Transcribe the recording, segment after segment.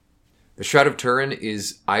The Shroud of Turin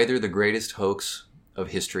is either the greatest hoax of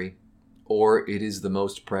history, or it is the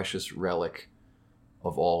most precious relic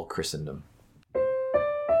of all Christendom.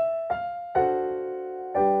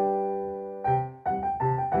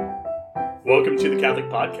 Welcome to the Catholic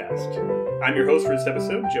Podcast. I'm your host for this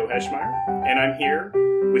episode, Joe Heschmeyer, and I'm here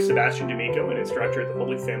with Sebastian D'Amico, an instructor at the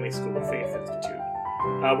Holy Family School of Faith Institute.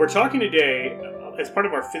 We're talking today as part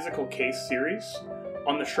of our physical case series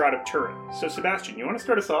on the Shroud of Turin. So, Sebastian, you want to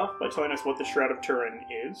start us off by telling us what the Shroud of Turin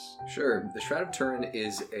is? Sure. The Shroud of Turin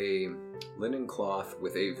is a linen cloth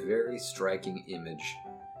with a very striking image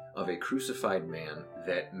of a crucified man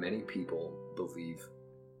that many people believe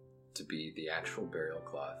to be the actual burial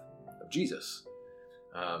cloth of Jesus.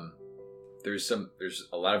 There's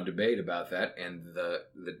a lot of debate about that, and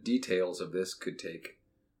the details of this could take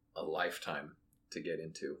a lifetime to get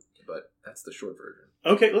into, but that's the short version.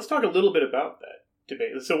 Okay, let's talk a little bit about that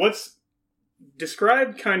debate. So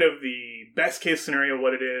describe kind of the best case scenario,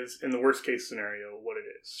 what it is, and the worst case scenario, what it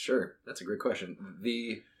is. Sure, that's a great question.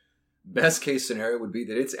 The best case scenario would be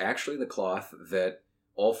that it's actually the cloth that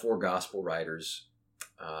all four gospel writers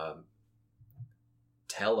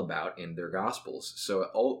tell about in their gospels. So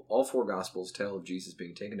all four gospels tell of Jesus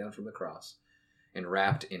being taken down from the cross and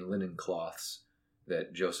wrapped in linen cloths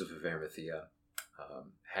that Joseph of Arimathea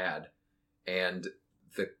had. And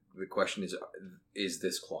the question is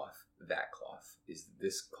this cloth that cloth? Is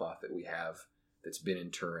this cloth that we have that's been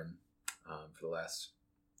in Turin for the last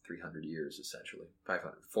 300 years, essentially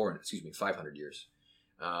 500 years?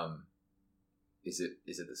 Is it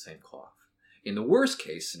the same cloth? In the worst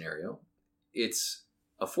case scenario, it's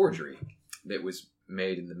a forgery that was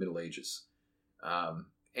made in the Middle Ages.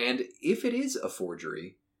 And if it is a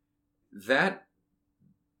forgery, that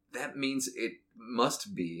means it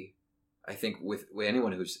must be, I think, with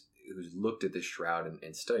anyone who's looked at this shroud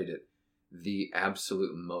and studied it, the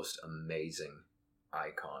absolute most amazing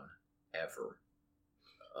icon ever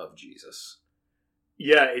of Jesus.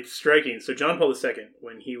 Yeah, it's striking. So John Paul II,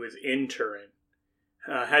 when he was in Turin,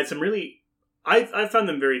 had some really, I found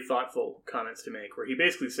them very thoughtful comments to make, where he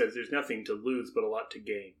basically says there's nothing to lose but a lot to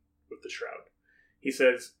gain with the shroud. He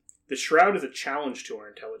says, the shroud is a challenge to our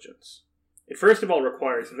intelligence. It first of all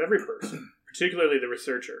requires of every person, particularly the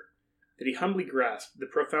researcher, that he humbly grasp the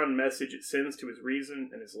profound message it sends to his reason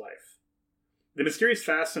and his life. The mysterious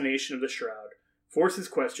fascination of the shroud forces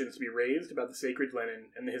questions to be raised about the sacred linen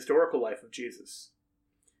and the historical life of Jesus.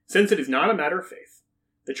 Since it is not a matter of faith,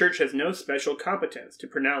 the Church has no special competence to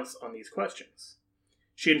pronounce on these questions.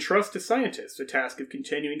 She entrusts to scientists the task of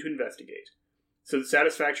continuing to investigate, so that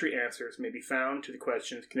satisfactory answers may be found to the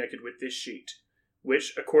questions connected with this sheet,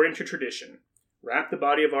 which, according to tradition, wrapped the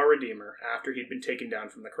body of our Redeemer after he had been taken down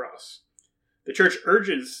from the cross. The Church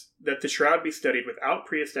urges that the shroud be studied without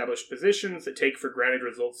pre-established positions that take for granted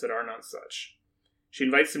results that are not such. She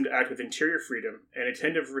invites them to act with interior freedom and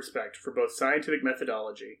attentive respect for both scientific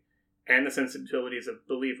methodology and the sensibilities of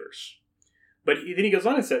believers. But then he goes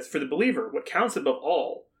on and says, for the believer, what counts above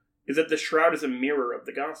all is that the shroud is a mirror of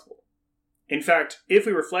the gospel. In fact, if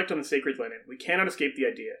we reflect on the sacred linen, we cannot escape the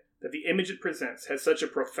idea that the image it presents has such a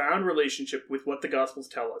profound relationship with what the Gospels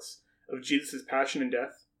tell us of Jesus' passion and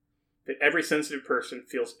death, that every sensitive person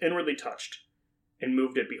feels inwardly touched and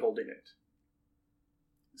moved at beholding it.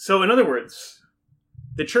 So, in other words,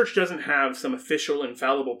 the Church doesn't have some official,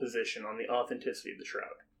 infallible position on the authenticity of the shroud.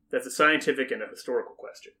 That's a scientific and a historical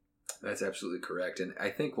question. That's absolutely correct. And I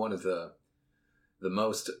think one of the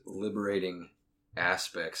most liberating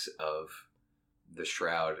aspects of the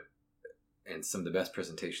shroud, and some of the best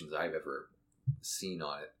presentations I've ever seen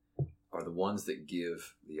on it, are the ones that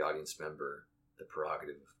give the audience member the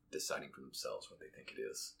prerogative of deciding for themselves what they think it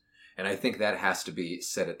is. And I think that has to be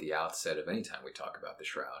said at the outset of any time we talk about the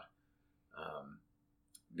shroud.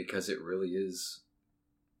 Because it really is,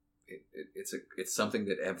 it's something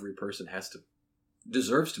that every person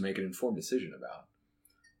deserves to make an informed decision about.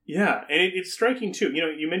 Yeah, and it's striking too. You know,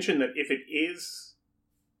 you mentioned that if it is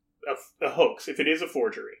a hoax, if it is a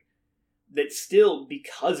forgery, that still,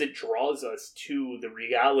 because it draws us to the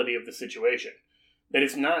reality of the situation, that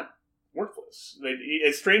it's not worthless.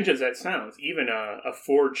 As strange as that sounds, even a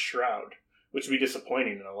forged shroud, which would be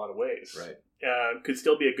disappointing in a lot of ways, right, could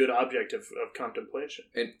still be a good object of contemplation.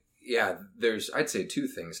 And yeah, I'd say two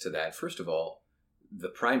things to that. First of all, the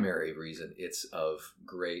primary reason it's of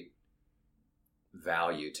great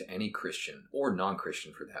value to any Christian, or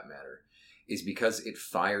non-Christian for that matter, is because it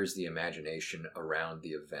fires the imagination around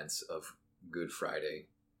the events of Good Friday,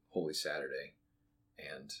 Holy Saturday,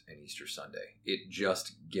 and Easter Sunday. It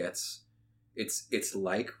just gets, it's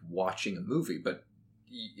like watching a movie, but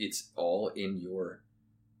it's all in your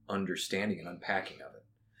understanding and unpacking of it.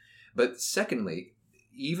 But secondly,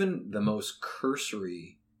 even the most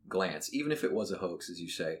cursory glance, even if it was a hoax, as you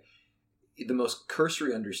say, the most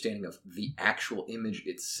cursory understanding of the actual image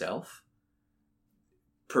itself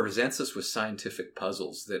presents us with scientific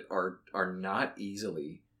puzzles that are not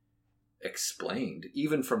easily explained,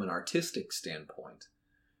 even from an artistic standpoint.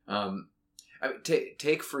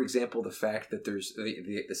 Take for example the fact that there's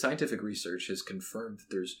the scientific research has confirmed that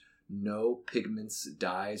there's no pigments,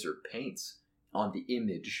 dyes, or paints on the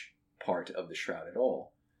image part of the shroud at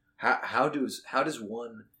all. How does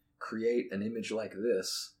one create an image like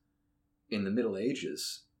this in the Middle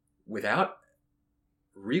Ages without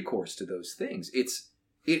recourse to those things? It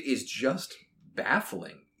is just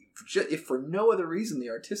baffling, if for no other reason the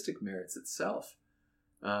artistic merits itself.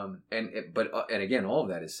 And again, all of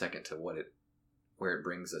that is second to where it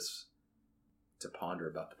brings us to ponder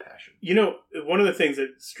about the Passion. One of the things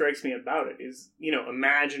that strikes me about it is,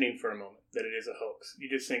 imagining for a moment that it is a hoax. You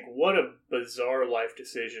just think, what a bizarre life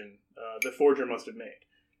decision the forger must have made.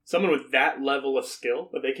 Someone with that level of skill,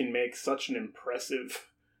 that they can make such an impressive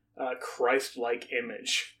Christ-like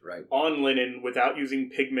image on linen without using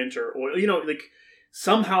pigment or oil.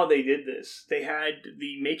 Somehow they did this. They had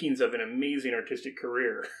the makings of an amazing artistic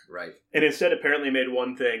career. Right. And instead apparently made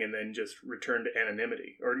one thing and then just returned to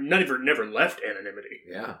anonymity. Or never left anonymity.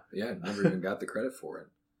 Yeah, never even got the credit for it.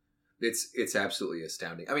 It's absolutely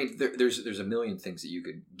astounding. I mean, there's a million things that you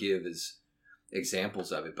could give as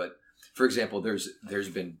examples of it. But, for example, there's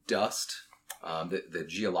been dust. The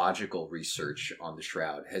geological research on the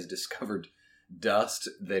shroud has discovered dust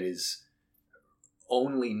that is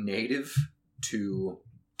only native to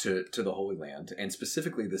the Holy Land, and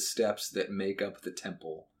specifically the steps that make up the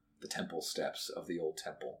temple steps of the old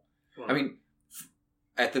temple. Wow. I mean,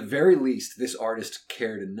 at the very least, this artist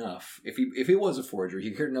cared enough. If it was a forgery,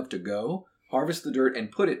 he cared enough to go harvest the dirt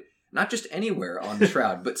and put it not just anywhere on the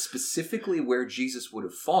shroud, but specifically where Jesus would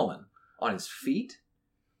have fallen, on his feet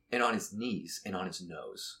and on his knees and on his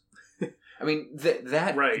nose. I mean,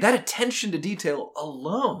 that attention to detail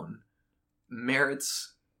alone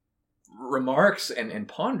merits remarks and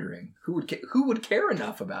pondering. Who would care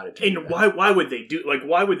enough about it? And why would they do?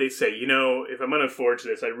 Why would they say, if I'm going to forge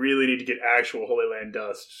this, I really need to get actual Holy Land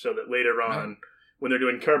dust, so that later on, when they're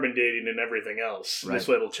doing carbon dating and everything else, this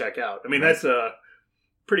way it'll check out. I mean, that's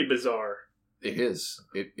pretty bizarre. It is.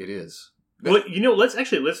 It is. Well,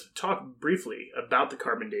 let's talk briefly about the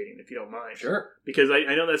carbon dating, if you don't mind. Sure. Because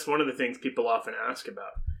I know that's one of the things people often ask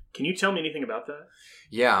about. Can you tell me anything about that?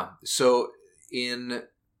 Yeah. So in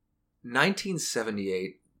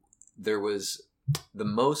 1978, there was the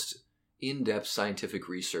most in-depth scientific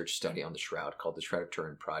research study on the shroud, called the Shroud of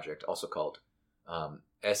Turin Project, also called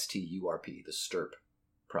STURP, the STURP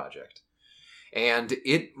Project. And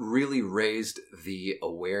it really raised the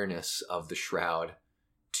awareness of the shroud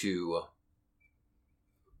to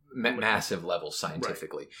massive levels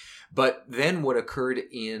scientifically. Right. But then what occurred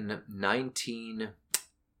in the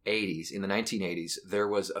 1980s, there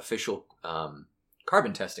was official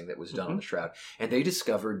carbon testing that was done on the shroud, and they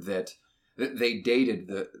discovered that they dated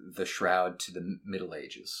the shroud to the Middle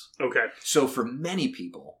Ages. Okay. So for many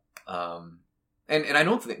people, and I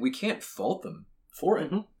don't think we can't fault them for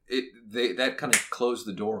it. Mm-hmm. That kind of closed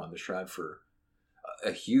the door on the shroud for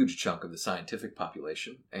a huge chunk of the scientific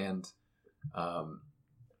population, and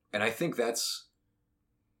I think that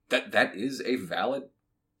is a valid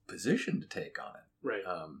position to take on it. Right.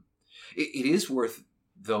 It is worth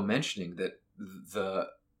though mentioning that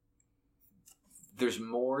there's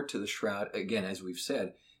more to the shroud, again, as we've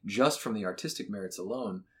said, just from the artistic merits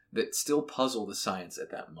alone, that still puzzle the science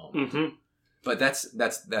at that moment. Mm-hmm. But that's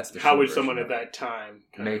the how would someone at that time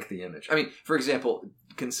make the image? I mean, for example,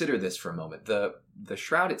 consider this for a moment. The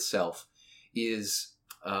shroud itself is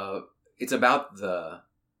it's about the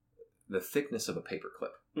thickness of a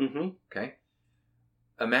paperclip. Mm-hmm. Okay,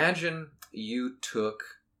 imagine you took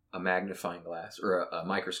a magnifying glass or a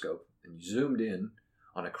microscope and you zoomed in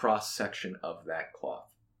on a cross section of that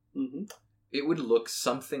cloth. Mm-hmm. It would look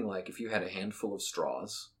something like if you had a handful of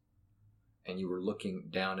straws and you were looking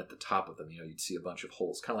down at the top of them, you'd see a bunch of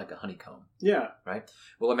holes, kind of like a honeycomb. Yeah. Right?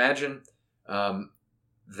 Well, imagine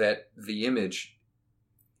that the image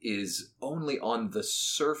is only on the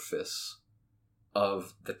surface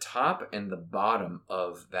of the top and the bottom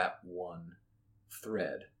of that one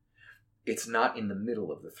thread. It's not in the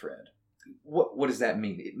middle of the thread. What does that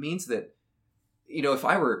mean? It means that, if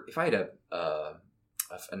I had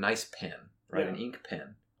a nice pen, right, an ink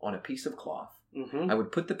pen on a piece of cloth, mm-hmm. I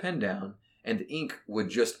would put the pen down and the ink would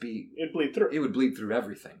just be... It'd bleed through. It would bleed through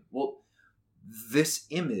everything. Well, this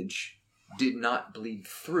image did not bleed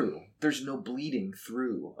through. There's no bleeding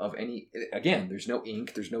through of any... Again, there's no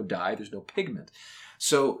ink, there's no dye, there's no pigment.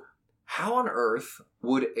 So how on earth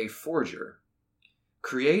would a forger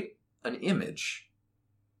create an image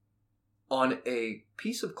on a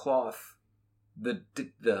piece of cloth the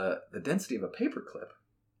density of a paperclip,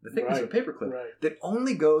 the thickness of a paperclip, that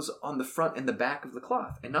only goes on the front and the back of the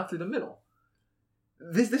cloth and not through the middle?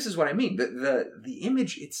 This is what I mean. The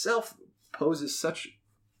image itself poses such...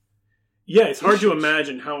 Yeah, it's hard to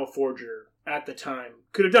imagine how a forger at the time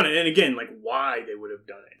could have done it. And again, like why they would have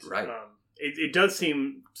done it. Right. It does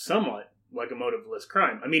seem somewhat like a motiveless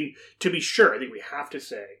crime. I mean, to be sure, I think we have to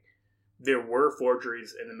say there were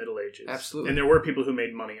forgeries in the Middle Ages. Absolutely. And there were people who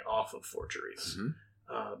made money off of forgeries.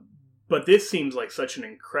 Mm-hmm. But this seems like such an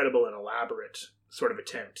incredible and elaborate sort of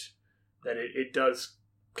attempt that it does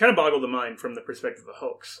kind of boggle the mind from the perspective of a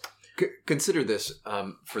hoax. Consider this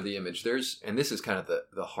for the image. And this is kind of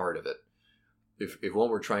the heart of it. If one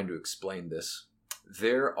were trying to explain this,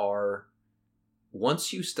 there are,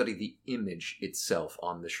 once you study the image itself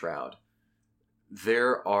on the shroud,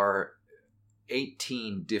 there are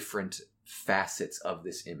 18 different facets of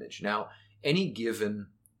this image. Now, any given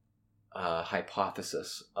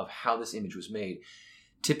hypothesis of how this image was made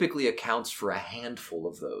typically accounts for a handful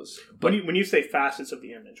of those. But when you say facets of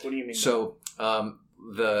the image, what do you mean? So,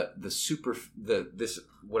 this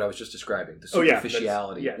what I was just describing, the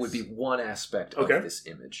superficiality would be one aspect of this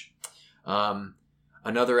image.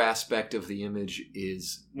 Another aspect of the image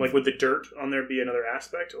is, like, would the dirt on there be another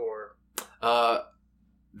aspect, or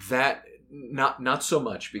that not so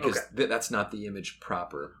much, because that's not the image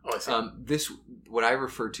proper. Oh, I see. This, what I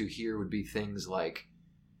refer to here, would be things like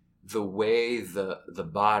the way the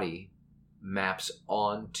body maps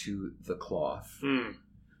onto the cloth.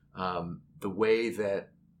 The way that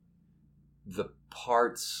the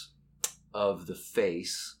parts of the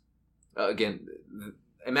face, again,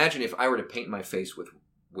 imagine if I were to paint my face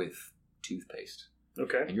with toothpaste.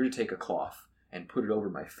 Okay. And you were to take a cloth and put it over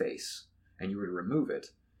my face, and you were to remove it,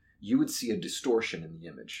 you would see a distortion in the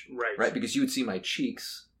image. Right? Because you would see my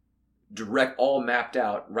cheeks all mapped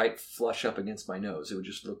out, right flush up against my nose. It would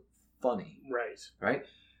just look funny. Right?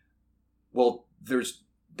 Well,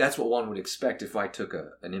 that's what one would expect if I took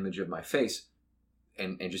an image of my face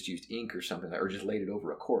and just used ink or something, or just laid it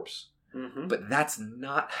over a corpse. Mm-hmm. But that's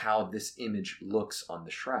not how this image looks on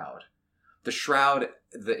the shroud. The shroud,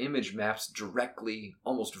 the image maps directly,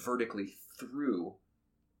 almost vertically through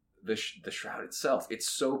the shroud itself. It's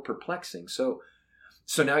so perplexing. So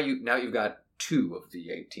now you've got two of the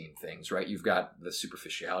 18 things, right? You've got the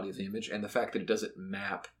superficiality of the image and the fact that it doesn't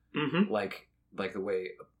map like the way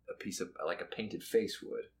a piece of, like, a painted face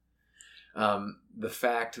would. The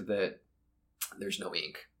fact that there's no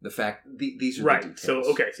ink. The fact these are the details.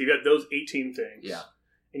 So you got those 18 things. Yeah.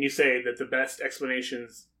 And you say that the best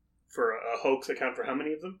explanations for a hoax account for how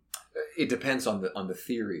many of them? It depends on the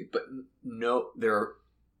theory, but no,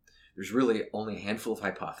 there's really only a handful of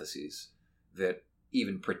hypotheses that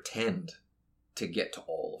even pretend to get to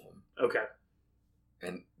all of them. Okay.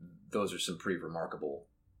 And those are some pretty remarkable.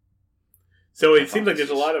 So it seems like there's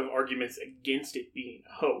a lot of arguments against it being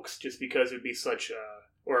a hoax, just because it would be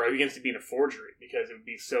or against it being a forgery, because it would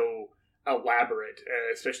be so elaborate,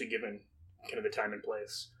 especially given kind of the time and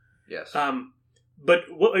place. Yes. But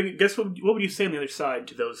what would you say on the other side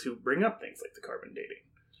to those who bring up things like the carbon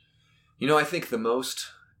dating? I think the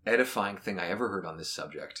most edifying thing I ever heard on this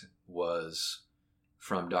subject was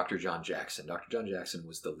from Dr. John Jackson. Dr. John Jackson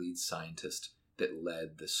was the lead scientist that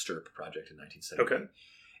led the STIRP project in 1970. Okay.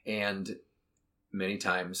 And many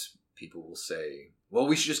times people will say, well,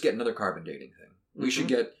 we should just get another carbon dating thing. We should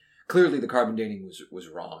get... Clearly the carbon dating was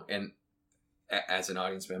wrong. And as an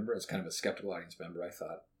audience member, as kind of a skeptical audience member, I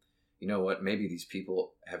thought, you know what, maybe these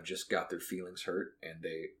people have just got their feelings hurt and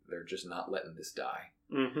they're just not letting this die.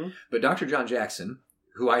 Mm-hmm. But Dr. John Jackson,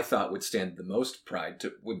 who I thought would stand to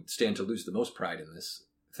lose the most pride in this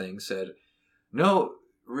thing, said, no,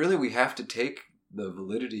 really, we have to take the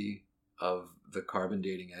validity of the carbon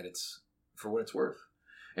dating for what it's worth.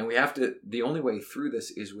 And the only way through this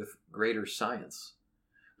is with greater science.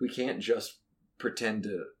 We can't just pretend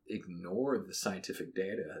to ignore the scientific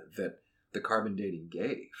data that the carbon dating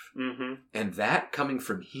gave. Mm-hmm. And that, coming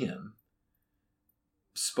from him,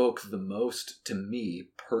 spoke the most to me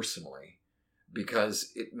personally,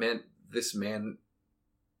 because it meant this man,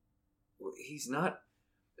 he's not,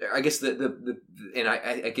 I guess and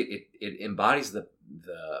I get it. It embodies the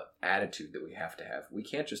attitude that we have to have. We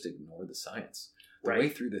can't just ignore the science. The way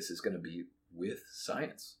through this is going to be with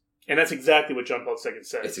science. And that's exactly what John Paul II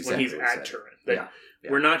says when he's at Turin. That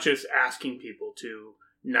we're not just asking people to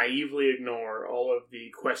naively ignore all of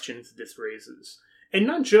the questions this raises. And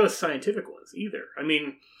not just scientific ones either. I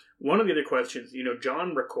mean, one of the other questions,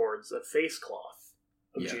 John records a face cloth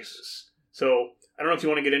of Yes. Jesus. So I don't know if you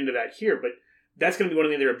want to get into that here, but that's going to be one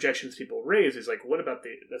of the other objections people raise is like, what about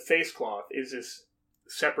the face cloth? Is this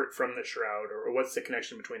separate from the shroud, or what's the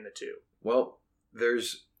connection between the two? Well,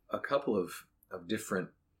 there's a couple of different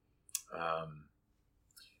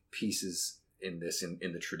pieces in this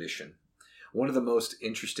in the tradition. One of the most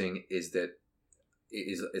interesting is that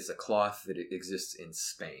is a cloth that exists in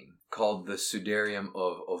Spain called the Sudarium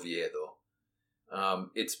of Oviedo.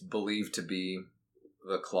 It's believed to be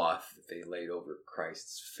the cloth that they laid over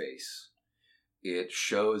Christ's face. It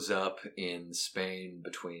shows up in Spain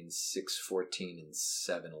between 614 and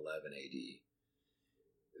 711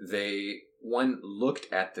 AD. One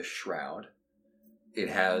looked at the shroud. It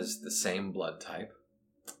has the same blood type,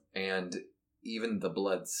 and even the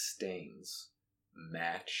blood stains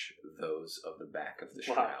match those of the back of the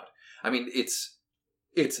shroud. Wow. I mean, it's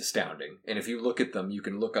astounding. And if you look at them, you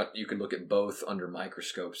can look at both under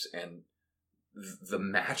microscopes, and the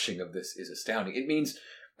matching of this is astounding. It means,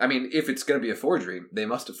 I mean, if it's going to be a forgery, they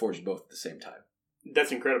must have forged both at the same time.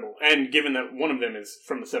 That's incredible. And given that one of them is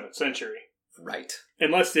from the 7th century. Right.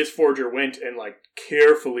 Unless this forger went and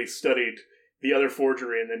carefully studied the other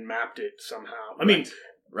forgery and then mapped it somehow. I mean,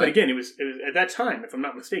 right. But again, it was at that time, if I'm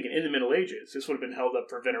not mistaken, in the Middle Ages, this would have been held up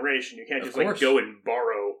for veneration. You can't just go and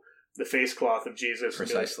borrow the face cloth of Jesus.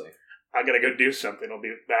 Precisely. I got to go do something. I'll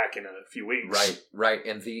be back in a few weeks. Right.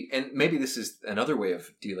 And maybe this is another way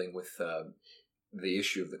of dealing with the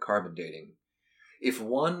issue of the carbon dating. If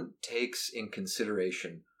one takes in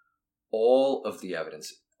consideration all of the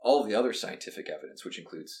evidence, all of the other scientific evidence, which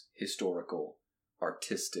includes historical,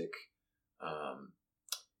 artistic,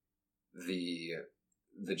 the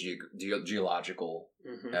geological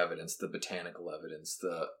evidence, the botanical evidence,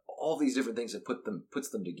 all these different things that puts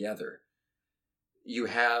them together, you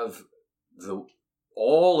have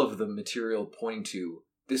all of the material pointing to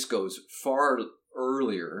this goes far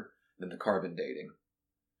earlier than the carbon dating.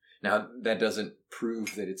 Now, that doesn't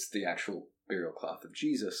prove that it's the actual burial cloth of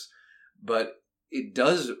Jesus, but it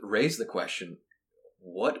does raise the question,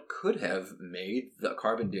 what could have made the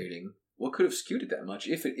carbon dating, what could have skewed it that much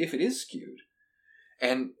if it is skewed?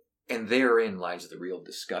 And therein lies the real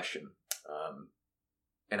discussion.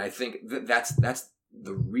 And I think that's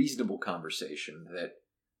the reasonable conversation that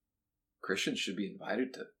Christians should be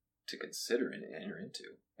invited to consider and enter into,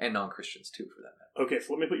 and non-Christians too, for that matter. Okay,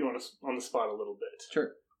 so let me put you on the spot a little bit.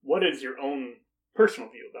 Sure. What is your own personal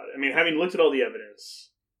view about it? I mean, having looked at all the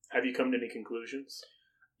evidence, have you come to any conclusions?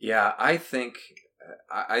 Yeah, I think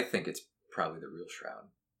it's probably the real shroud,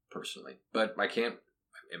 personally, but I can't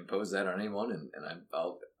impose that on anyone, and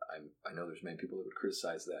I know there's many people that would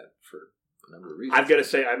criticize that for a number of reasons. I've got to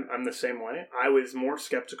say, I'm the same way. I was more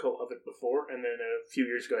skeptical of it before, and then a few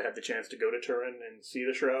years ago I had the chance to go to Turin and see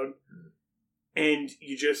the shroud. And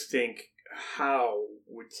you just think, how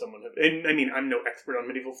would someone have... And I mean, I'm no expert on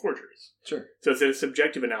medieval forgeries. Sure. So it's a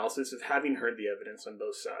subjective analysis of having heard the evidence on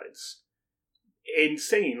both sides and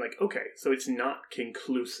saying, okay, so it's not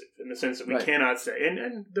conclusive in the sense that we cannot say...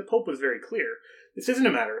 And the Pope was very clear. This isn't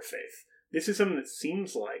a matter of faith. This is something that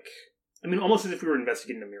seems like... I mean, almost as if we were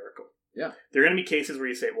investigating a miracle. Yeah. There are going to be cases where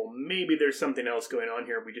you say, well, maybe there's something else going on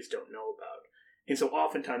here we just don't know about. And so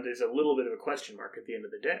oftentimes there's a little bit of a question mark at the end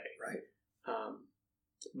of the day. Right.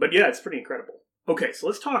 But yeah, it's pretty incredible. Okay, so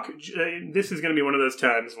let's talk. This is going to be one of those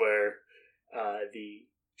times where the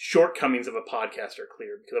shortcomings of a podcast are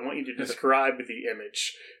clear, because I want you to describe the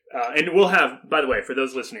image. And we'll have, by the way, for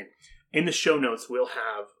those listening, in the show notes, we'll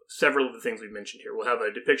have several of the things we've mentioned here. We'll have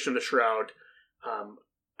a depiction of the shroud.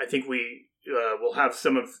 I think we will have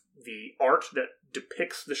some of the art that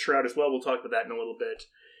depicts the shroud as well. We'll talk about that in a little bit.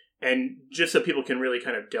 And just so people can really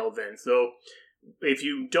kind of delve in. So if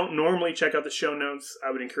you don't normally check out the show notes,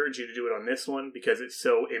 I would encourage you to do it on this one because it's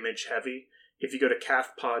so image heavy. If you go to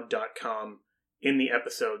calfpod.com in the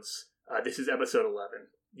episodes, this is episode 11.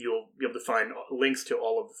 You'll be able to find links to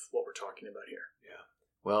all of what we're talking about here. Yeah.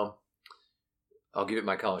 Well, I'll give it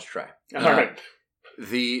my college try. All right.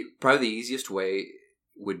 Probably the easiest way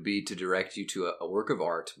would be to direct you to a work of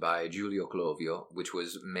art by Giulio Clovio, which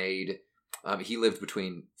was made... he lived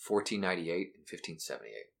between 1498 and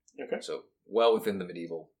 1578. Okay. So well within the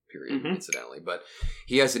medieval period, incidentally. But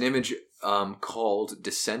he has an image called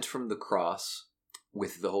Descent from the Cross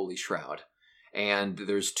with the Holy Shroud. And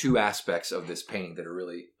there's two aspects of this painting that are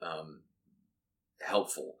really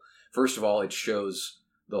helpful. First of all, it shows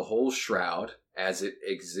the whole shroud as it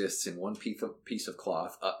exists in one piece of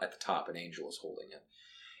cloth. At the top, an angel is holding it.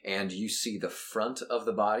 And you see the front of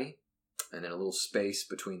the body, and then a little space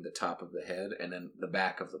between the top of the head and then the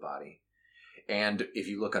back of the body. And if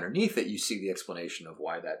you look underneath it, you see the explanation of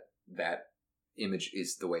why that image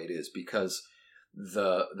is the way it is, because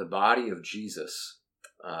the body of Jesus,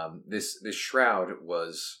 this shroud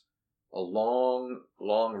was a long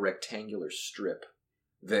rectangular strip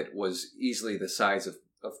that was easily the size of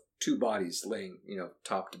two bodies laying,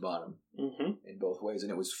 top to bottom in both ways,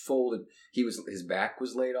 and it was folded. His back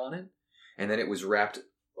was laid on it, and then it was wrapped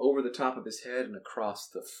over the top of his head and across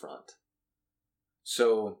the front.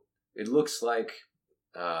 So it looks like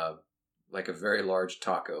a very large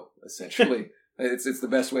taco, essentially. It's the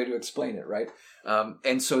best way to explain it, right?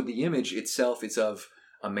 And so the image itself is of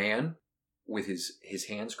a man with his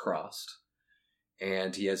hands crossed,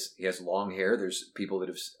 and he has long hair. There's people that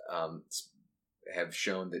have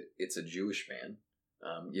shown that it's a Jewish man,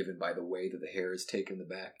 given by the way that the hair is taken in the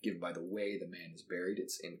back, given by the way the man is buried.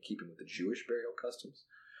 It's in keeping with the Jewish burial customs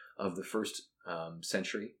of the first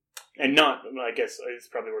century. And not, I guess it's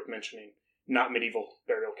probably worth mentioning, not medieval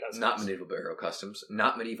burial customs. Not medieval burial customs.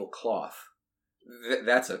 Not medieval cloth.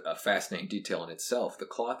 That's a fascinating detail in itself. The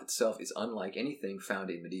cloth itself is unlike anything found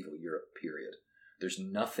in medieval Europe, period. There's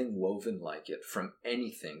nothing woven like it from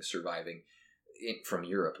anything surviving from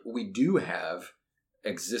Europe. We do have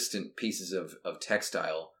existent pieces of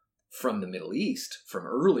textile from the Middle East, from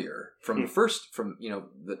earlier, from the first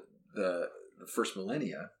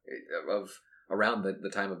millennia of around the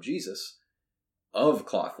time of Jesus, of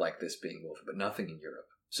cloth like this being woven, but nothing in Europe.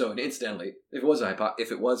 So, incidentally, if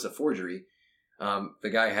it was a forgery, the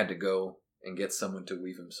guy had to go and get someone to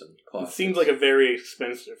weave him some cloth. It seems like a very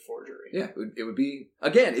expensive forgery. Yeah, it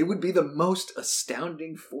would be the most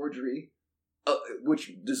astounding forgery,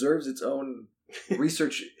 which deserves its own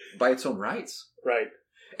research by its own rights. Right.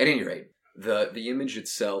 At any rate, the image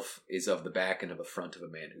itself is of the back and of the front of a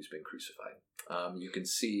man who's been crucified. You can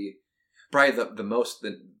see probably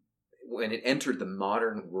when it entered the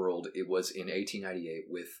modern world, it was in 1898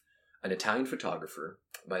 with an Italian photographer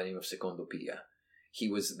by the name of Secondo Pia. He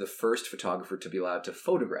was the first photographer to be allowed to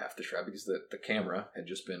photograph the shroud because the camera had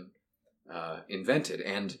just been invented.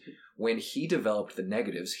 And when he developed the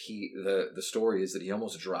negatives, the story is that he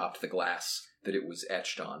almost dropped the glass that it was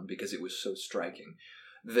etched on because it was so striking.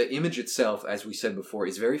 The image itself, as we said before,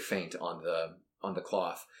 is very faint on the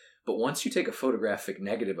cloth. But once you take a photographic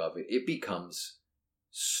negative of it, it becomes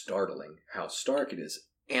startling how stark it is.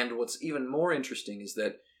 And what's even more interesting is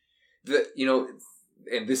that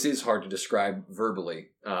and this is hard to describe verbally,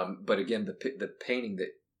 but again, the painting that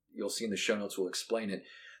you'll see in the show notes will explain it.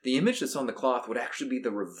 The image that's on the cloth would actually be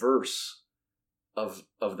the reverse of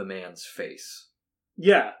the man's face.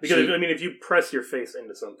 Yeah, because if you press your face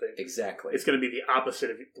into something, exactly, it's going to be the opposite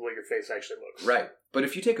of the way your face actually looks. Right, but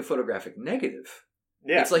if you take a photographic negative,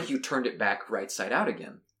 it's like you turned it back right side out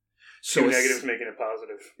again. So two negatives making it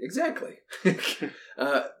positive. Exactly.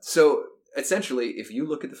 So essentially, if you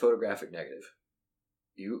look at the photographic negative,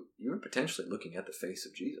 you're potentially looking at the face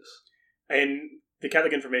of Jesus. And the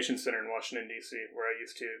Catholic Information Center in Washington, D.C., where I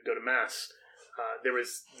used to go to Mass, there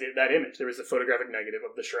was that image. There was a photographic negative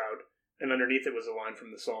of the shroud, and underneath it was a line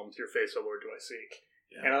from the Psalms, "Your face, O Lord, do I seek."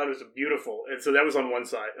 Yeah. And I thought it was beautiful. And so that was on one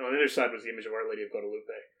side. And on the other side was the image of Our Lady of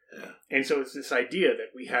Guadalupe. Yeah. And so it's this idea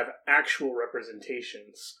that we have actual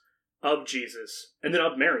representations of Jesus, and then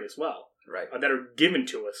of Mary as well, right? That are given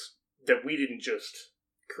to us that we didn't just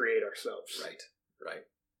create ourselves.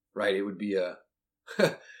 Right. It would be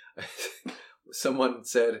someone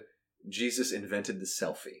said Jesus invented the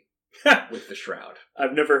selfie with the shroud.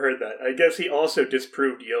 I've never heard that. I guess he also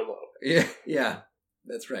disproved YOLO. Yeah,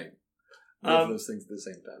 that's right. Both of those things at the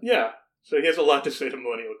same time. Yeah, so he has a lot to say to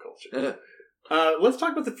millennial culture. Let's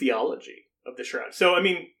talk about the theology of the shroud. So,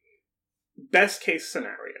 best case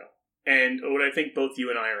scenario, and what I think both you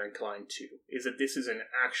and I are inclined to, is that this is an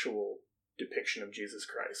actual depiction of Jesus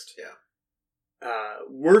Christ. Yeah.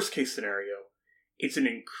 Worst case scenario, it's an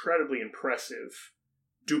incredibly impressive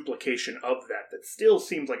duplication of that still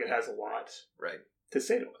seems like it has a lot to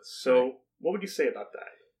say to us. So what would you say about that?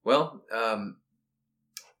 Well,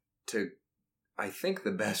 I think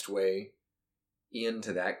the best way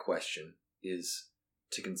into that question is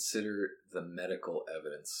to consider the medical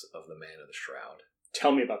evidence of the man of the shroud.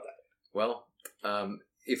 Tell me about that. Well,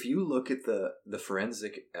 if you look at the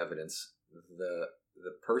forensic evidence, the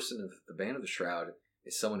person of the man of the shroud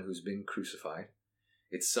is someone who's been crucified.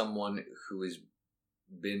 It's someone who has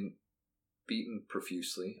been beaten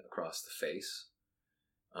profusely across the face.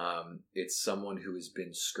 It's someone who has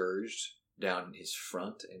been scourged down his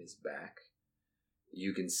front and his back.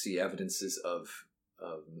 You can see evidences of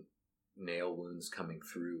nail wounds coming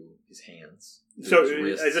through his hands. So, his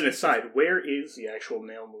wrists. as an aside, where is the actual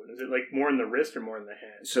nail wound? Is it like more in the wrist or more in the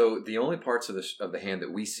hand? So the only parts of the hand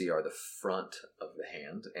that we see are the front of the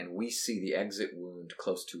hand, and we see the exit wound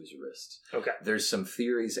close to his wrist. Okay. There's some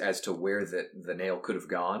theories as to where the nail could have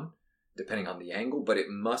gone, depending on the angle, but if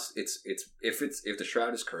the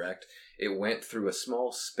shroud is correct, it went through a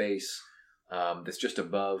small space that's just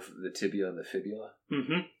above the tibia and the fibula.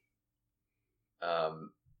 Mm-hmm.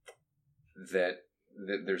 That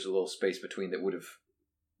there's a little space between that would have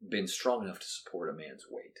been strong enough to support a man's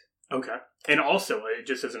weight. Okay. And also,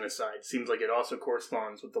 just as an aside, seems like it also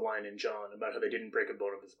corresponds with the line in John about how they didn't break a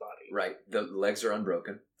bone of his body. Right. The legs are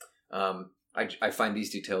unbroken. I find these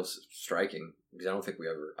details striking because I don't think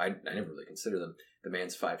I never really consider them. The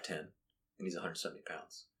man's 5'10", and he's 170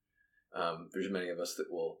 pounds. There's many of us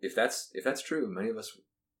that will, if that's true, many of us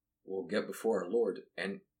will get before our Lord,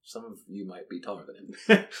 and some of you might be taller than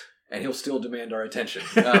him. And he'll still demand our attention.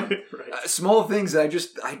 Right. Small things that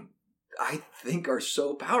I think are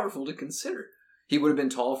so powerful to consider. He would have been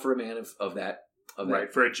tall for a man of that.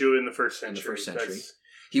 Right, for a Jew in the first century. In the first century.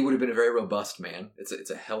 He would have been a very robust man. It's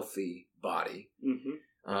a healthy body.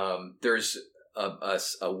 Mm-hmm. There's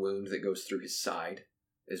a wound that goes through his side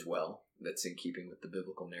as well. That's in keeping with the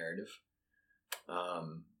biblical narrative.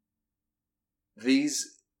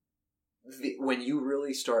 When you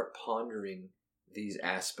really start pondering these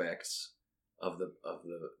aspects of the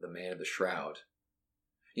man of the shroud,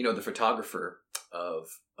 the photographer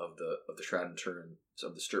of the Shroud and Turin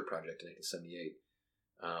of the Sturt Project in 1978,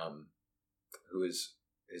 who has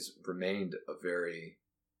remained a very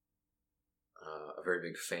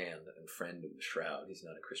big fan and friend of the Shroud. He's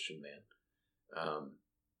not a Christian man.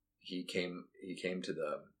 He came to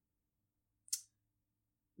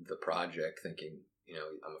the project thinking,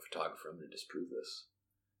 I'm a photographer, I'm going to disprove this,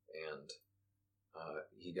 and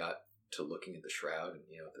he got to looking at the shroud, and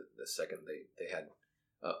the second they had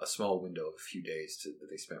a small window of a few days that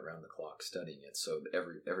they spent around the clock studying it, so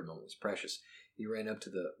every moment was precious. He ran up to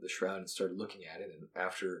the shroud and started looking at it, and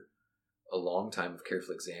after a long time of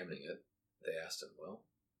carefully examining it, they asked him, "Well,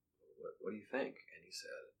 what do you think?" And he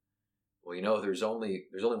said, "Well, there's only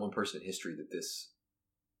one person in history that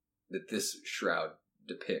this shroud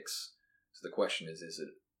depicts. So the question is it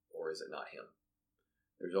or is it not him?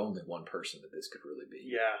 There's only one person that this could really be."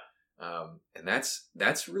 Yeah. And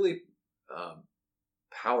that's really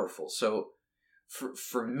powerful. So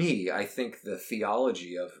for me, I think the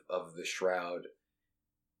theology of the shroud,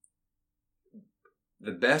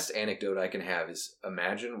 the best anecdote I can have is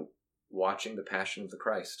imagine watching the Passion of the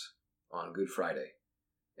Christ on Good Friday.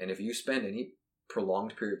 And if you spend any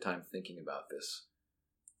prolonged period of time thinking about this,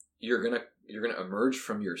 you're gonna emerge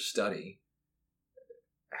from your study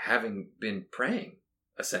having been praying,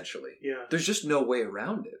 essentially. Yeah. There's just no way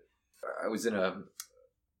around it. I was in a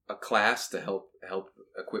class to help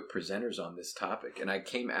equip presenters on this topic, and I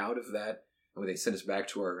came out of that when they sent us back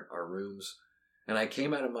to our rooms, and I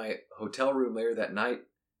came out of my hotel room later that night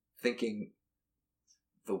thinking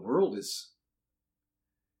the world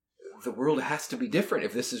has to be different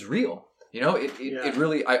if this is real. It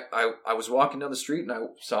really, I was walking down the street and I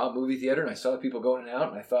saw a movie theater and I saw people going in and out,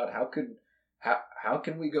 and I thought, how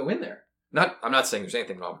can we go in there? I'm not saying there's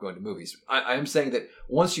anything wrong with going to movies. I am saying that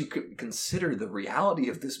once you consider the reality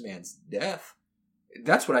of this man's death,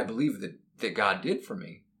 that's what I believe that God did for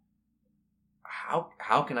me.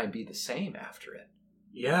 How can I be the same after it?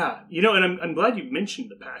 Yeah. And I'm glad you mentioned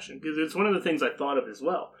the Passion, because it's one of the things I thought of as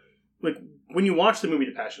well. Like, when you watch the movie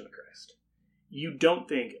The Passion of the Christ, you don't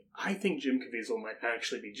think, I think Jim Caviezel might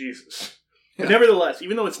actually be Jesus. Yeah. But nevertheless,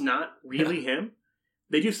 even though it's not really him,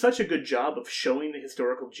 they do such a good job of showing the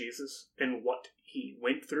historical Jesus and what he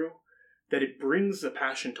went through that it brings the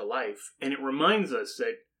Passion to life. And it reminds us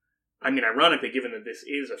that, ironically, given that this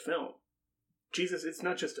is a film, Jesus, it's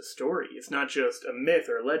not just a story. It's not just a myth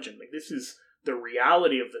or a legend. Like, this is the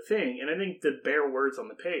reality of the thing. And I think the bare words on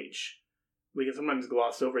the page, we can sometimes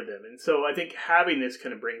gloss over them. And so I think having this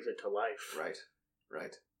kind of brings it to life.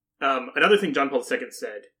 Right. Another thing John Paul II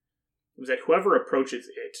said was that whoever approaches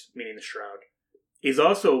it, meaning the shroud, is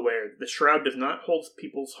also aware that the shroud does not hold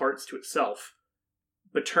people's hearts to itself,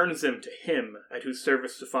 but turns them to him at whose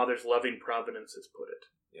service the Father's loving providence has put it.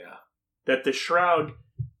 Yeah. That the shroud,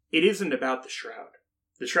 it isn't about the shroud.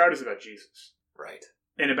 The shroud is about Jesus. Right.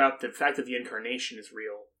 And about the fact that the incarnation is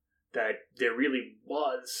real, that there really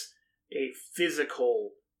was a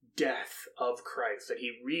physical death of Christ, that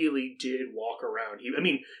he really did walk around.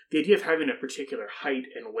 The idea of having a particular height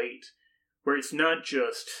and weight, where it's not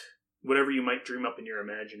just whatever you might dream up in your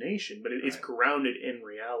imagination, but it's grounded in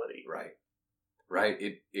reality. Right.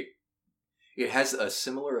 It has a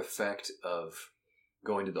similar effect of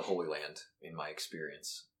going to the Holy Land, in my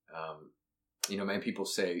experience. Many people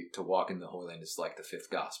say to walk in the Holy Land is like the fifth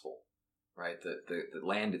gospel, right? The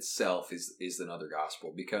land itself is another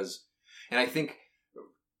gospel because, and I think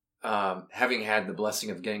having had the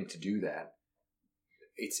blessing of getting to do that,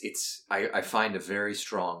 I find a very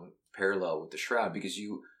strong parallel with the Shroud because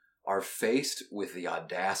you are faced with the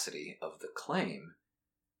audacity of the claim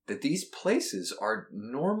that these places are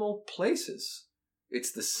normal places.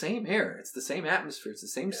 It's the same air. It's the same atmosphere. It's the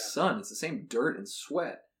same sun. It's the same dirt and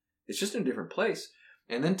sweat. It's just in a different place.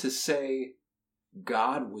 And then to say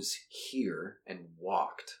God was here and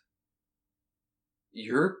walked,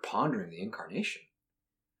 you're pondering the incarnation.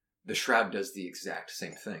 The Shroud does the exact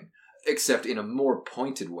same thing, except in a more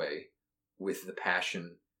pointed way with the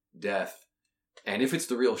passion, death. And if it's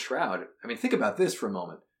the real Shroud, I mean, think about this for a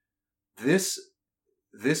moment. This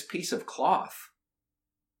piece of cloth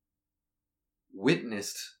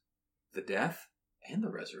witnessed the death and the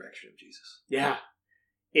resurrection of Jesus. Yeah.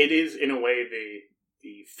 It is, in a way,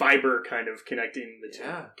 the fiber kind of connecting the two,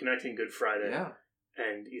 connecting Good Friday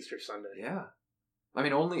and Easter Sunday. Yeah. I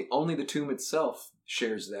mean, only the tomb itself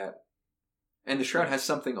shares that. And the Shroud has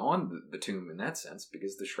something on the tomb in that sense,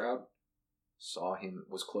 because the Shroud saw him,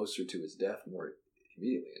 was closer to his death more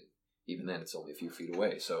immediately. And even then, it's only a few feet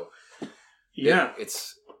away. So,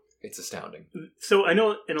 it's astounding. So I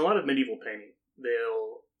know in a lot of medieval painting,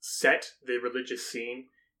 they'll set the religious scene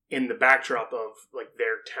in the backdrop of like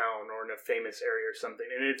their town or in a famous area or something.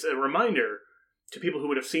 And it's a reminder to people who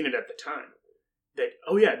would have seen it at the time that,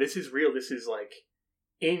 oh yeah, this is real. This is like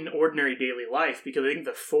in ordinary daily life, because I think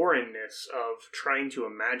the foreignness of trying to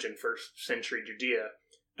imagine first century Judea,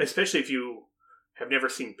 especially if you have never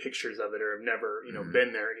seen pictures of it or have never,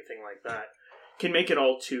 been there or anything like that, can make it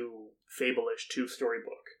all too fable-ish, too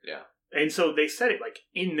storybook. Yeah. And so they set it like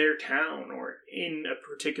in their town or in a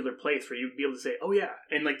particular place where you'd be able to say, oh yeah,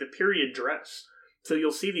 and like the period dress. So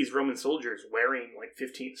you'll see these Roman soldiers wearing like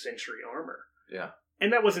 15th century armor. Yeah.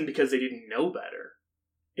 And that wasn't because they didn't know better.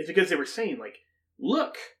 It's because they were saying like,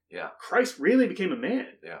 look, Christ really became a man.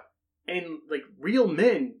 Yeah. And like real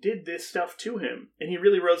men did this stuff to him. And he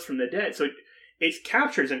really rose from the dead. So it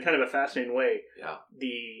captures in kind of a fascinating way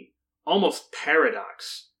the almost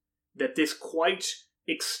paradox that this quite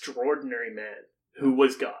extraordinary man who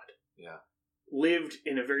was God lived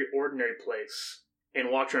in a very ordinary place and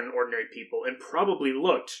walked around ordinary people and probably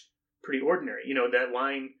looked pretty ordinary. That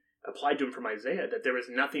line applied to him from Isaiah, that there was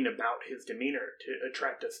nothing about his demeanor to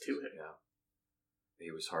attract us to him. Yeah.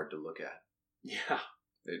 He was hard to look at. Yeah.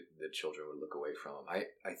 The children would look away from him.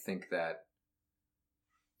 I think that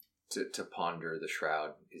to ponder the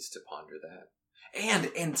Shroud is to ponder that.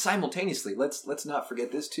 And simultaneously, let's not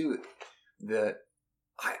forget this too, that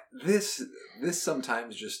this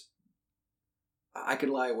sometimes just, I could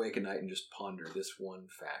lie awake at night and just ponder this one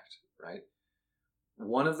fact, right?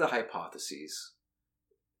 One of the hypotheses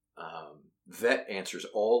that answers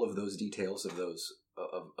all of those details of those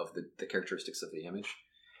of the characteristics of the image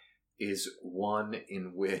is one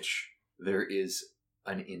in which there is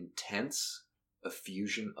an intense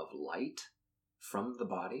effusion of light from the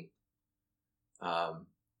body,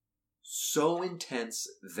 so intense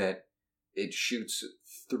that it shoots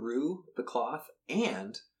through the cloth,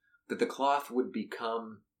 and that the cloth would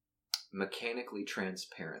become mechanically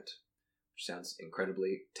transparent. Which sounds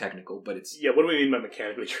incredibly technical, but it's... Yeah, what do we mean by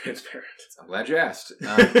mechanically transparent? I'm glad you asked.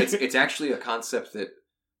 It's actually a concept that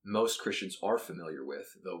most Christians are familiar with,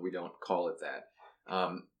 though we don't call it that.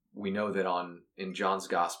 We know that in John's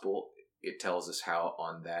Gospel, it tells us how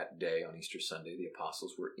on that day, on Easter Sunday, the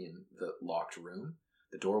apostles were in the locked room.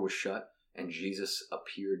 The door was shut, and Jesus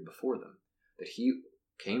appeared before them. That he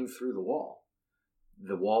came through the wall.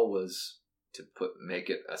 The wall was, to make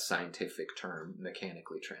it a scientific term,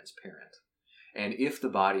 mechanically transparent. And if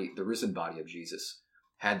the risen body of Jesus,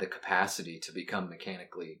 had the capacity to become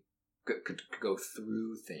mechanically, could go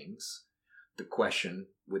through things, the question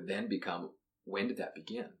would then become, when did that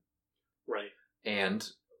begin? Right. And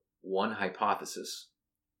one hypothesis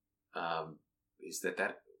is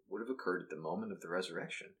that would have occurred at the moment of the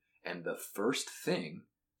resurrection. And the first thing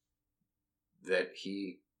that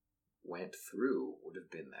he went through would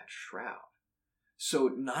have been that shroud. So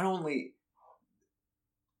not only,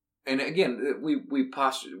 and again,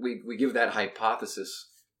 we give that hypothesis.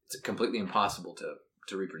 It's completely impossible to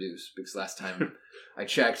reproduce, because last time I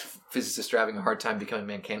checked, physicists are having a hard time becoming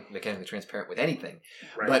mechanically transparent with anything.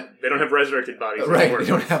 Right. But they don't have resurrected bodies. Right, they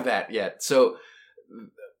don't have that yet. So,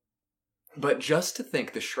 but just to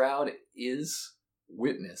think the shroud is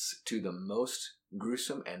witness to the most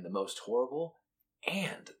gruesome and the most horrible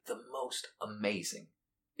and the most amazing.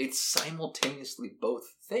 It's simultaneously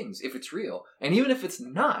both things, if it's real. And even if it's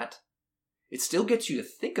not, it still gets you to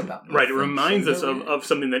think about Right, it reminds us of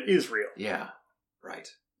something that is real. Yeah, right.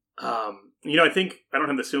 I think, I don't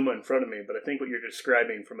have the Summa in front of me, but I think what you're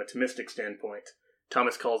describing from a Thomistic standpoint,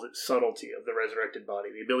 Thomas calls it subtlety of the resurrected body,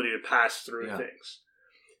 the ability to pass through things.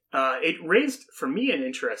 It raised, for me, an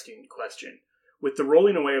interesting question. With the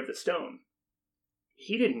rolling away of the stone,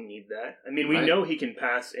 he didn't need that. I mean, we know he can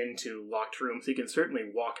pass into locked rooms. He can certainly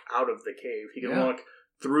walk out of the cave. He can walk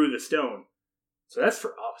through the stone. So that's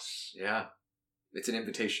for us. Yeah. It's an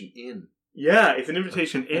invitation in. Yeah, it's an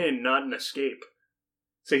invitation in, not an escape.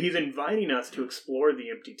 So he's inviting us to explore the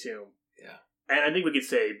empty tomb. Yeah. And I think we could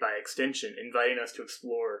say, by extension, inviting us to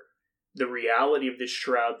explore the reality of this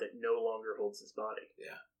shroud that no longer holds his body.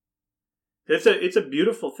 Yeah. It's a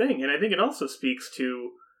beautiful thing. And I think it also speaks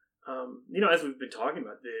to, as we've been talking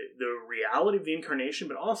about, the reality of the incarnation,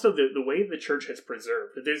 but also the way the church has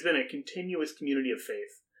preserved. That there's been a continuous community of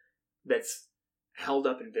faith that's held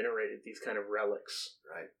up and venerated these kind of relics.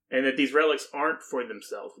 Right. And that these relics aren't for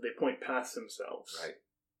themselves. They point past themselves.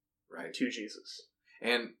 Right. To Jesus.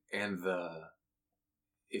 And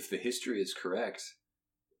if the history is correct,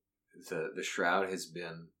 the shroud has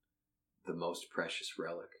been the most precious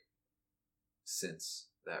relic since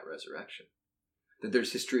that resurrection. That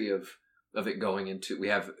there's history of it going into, we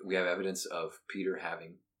have evidence of Peter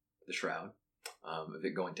having the shroud, of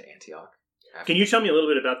it going to Antioch. Can you tell me a little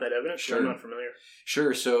bit about that evidence? Sure. I'm not familiar.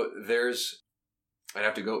 Sure. So I'd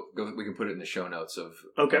have to go. We can put it in the show notes of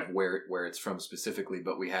where it's from specifically,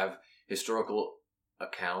 but we have historical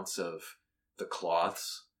accounts of the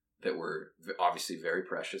cloths that were obviously very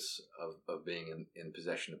precious of being in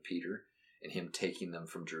possession of Peter and him taking them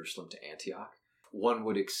from Jerusalem to Antioch. One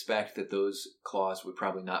would expect that those cloths would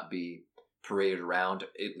probably not be paraded around,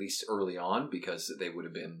 at least early on, because they would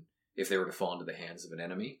have been, if they were to fall into the hands of an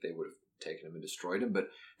enemy, they would have taken them and destroyed them. But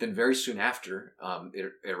then very soon after,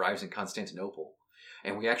 it arrives in Constantinople.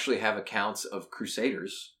 And we actually have accounts of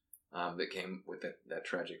crusaders that came with that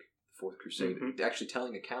tragic Fourth Crusade, actually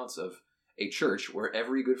telling accounts of a church where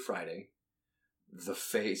every Good Friday, the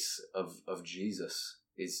face of Jesus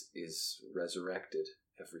is resurrected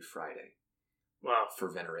every Friday. Wow. For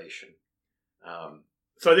veneration.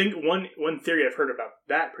 So I think one theory I've heard about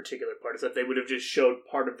that particular part is that they would have just showed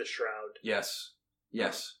part of the shroud. Yes.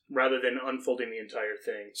 Rather than unfolding the entire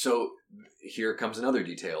thing. So here comes another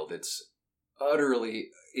detail that's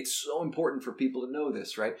it's so important for people to know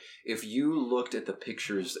this, right? If you looked at the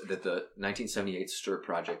pictures that the 1978 Sturt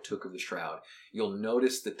Project took of the shroud, you'll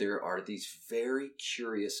notice that there are these very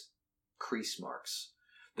curious crease marks.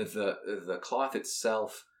 That the cloth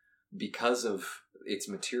itself, because of its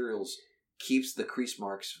materials, keeps the crease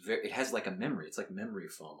marks it has like a memory. It's like memory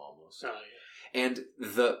foam almost. Oh, yeah. And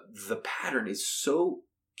the pattern is so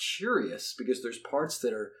curious because there's parts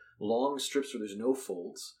that are long strips where there's no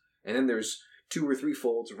folds, and then there's 2 or 3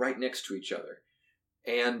 folds right next to each other.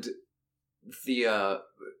 And the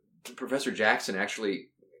Professor Jackson actually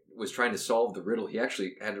was trying to solve the riddle. He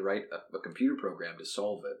actually had to write a computer program to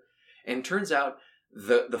solve it. And it turns out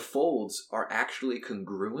the folds are actually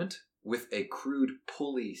congruent with a crude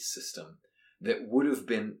pulley system that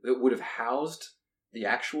would have housed the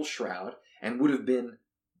actual shroud and would have been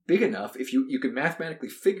big enough, if you could mathematically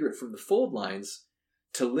figure it from the fold lines,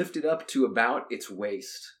 to lift it up to about its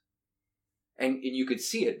waist. And you could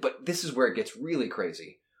see it, but this is where it gets really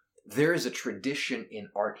crazy. There is a tradition in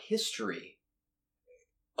art history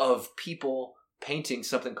of people painting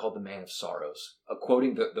something called the Man of Sorrows,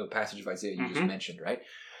 quoting the passage of Isaiah you just mentioned, right?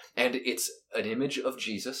 And it's an image of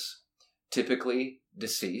Jesus, typically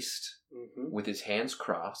deceased, with his hands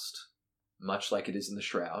crossed, much like it is in the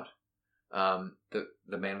shroud. The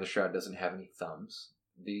Man of the Shroud doesn't have any thumbs.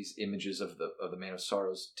 These images of the Man of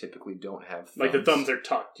Sorrows typically don't have thumbs. Like the thumbs are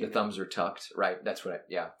tucked. The thumbs are tucked, right? That's what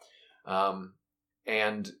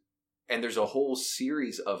and there's a whole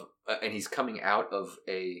series of, and he's coming out of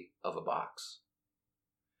a box.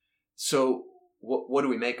 So what do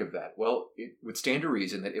we make of that? Well, it would stand to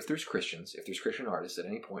reason that if there's Christian artists at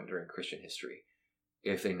any point during Christian history,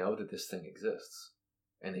 if they know that this thing exists,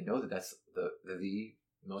 and they know that that's the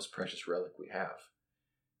most precious relic we have,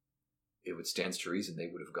 it would stand to reason they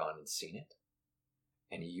would have gone and seen it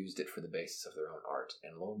and used it for the basis of their own art.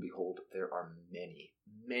 And lo and behold, there are many,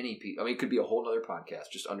 many people. I mean, it could be a whole other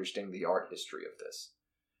podcast, just understanding the art history of this.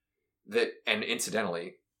 That, and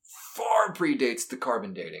incidentally, far predates the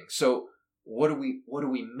carbon dating. So what do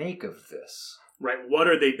we make of this? Right. What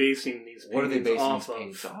are they basing these paintings off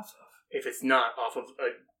of? If it's not off of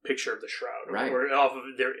a picture of the shroud, right, or off of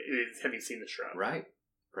having seen the shroud, right.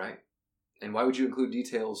 And why would you include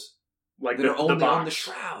details like that are only box. on the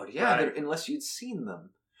shroud. Yeah, Right. unless you'd seen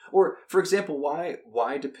them. Or, for example,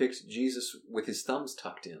 why depict Jesus with his thumbs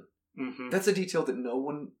tucked in? Mm-hmm. That's a detail that no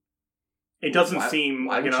one... It doesn't seem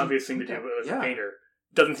why like would an you obvious thing to do do that? as Yeah. a painter.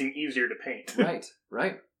 It doesn't seem easier to paint.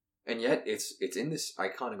 Right. And yet, it's in this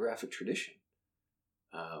iconographic tradition.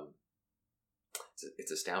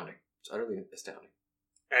 It's astounding. It's utterly astounding.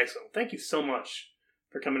 Excellent. Thank you so much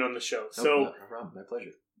for coming on the show. No problem. My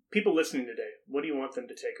pleasure. People listening today, what do you want them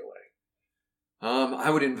to take away? I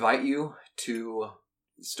would invite you to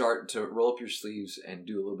start to roll up your sleeves and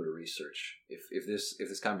do a little bit of research. If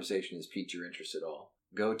this conversation has piqued your interest at all,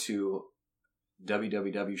 go to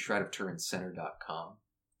www.shroudofturinCenter.com,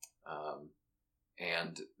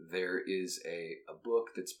 and there is a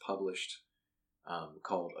book that's published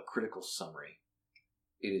called A Critical Summary.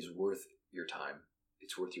 It is worth your time.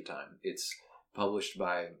 It's worth your time. It's published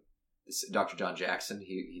by Dr. John Jackson.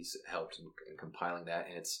 He's helped in compiling that,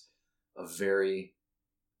 and it's a very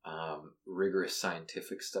rigorous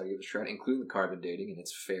scientific study of the shroud, including the carbon dating, and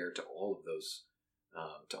it's fair to all of those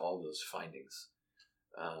findings.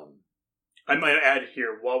 I might add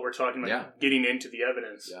here, while we're talking about getting into the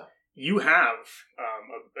evidence, you have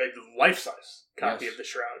a life-size copy of the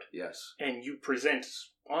shroud. Yes. And you present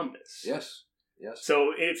on this. Yes.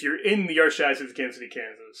 So if you're in the Archdiocese of Kansas City,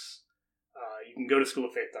 Kansas, you can go to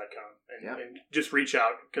schooloffaith.com and just reach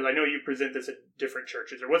out, because I know you present this at different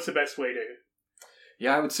churches. Or what's the best way to...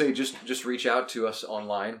 Yeah, I would say just reach out to us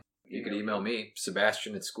online. You can email me,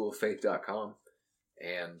 Sebastian@schooloffaith.com,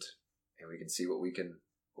 and we can see what we can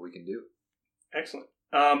do. Excellent.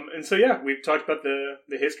 And so we've talked about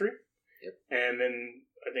the history, and then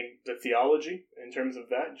I think the theology in terms of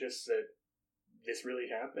that, just that this really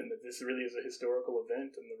happened, that this really is a historical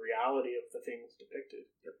event, and the reality of the things depicted.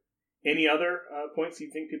 Any other points you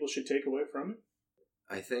think people should take away from it?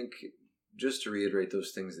 I think, just to reiterate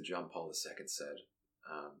those things that John Paul II said,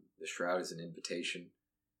 the shroud is an invitation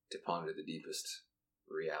to ponder the deepest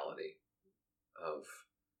reality of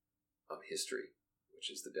history, which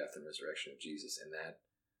is the death and resurrection of Jesus, and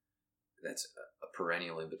that's a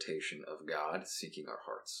perennial invitation of God seeking our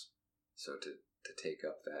hearts. So to take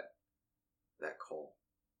up that call.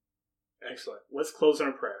 Excellent. Let's close on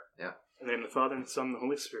a prayer. Yeah. In the name of the Father, and the Son, and the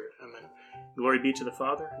Holy Spirit. Amen. Glory be to the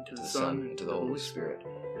Father, and to the Son, and to the Holy Spirit,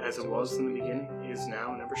 as it was in the beginning, is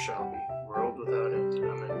now, and ever shall be, world without end.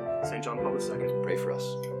 Amen. St. John Paul II. Pray for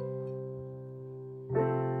us.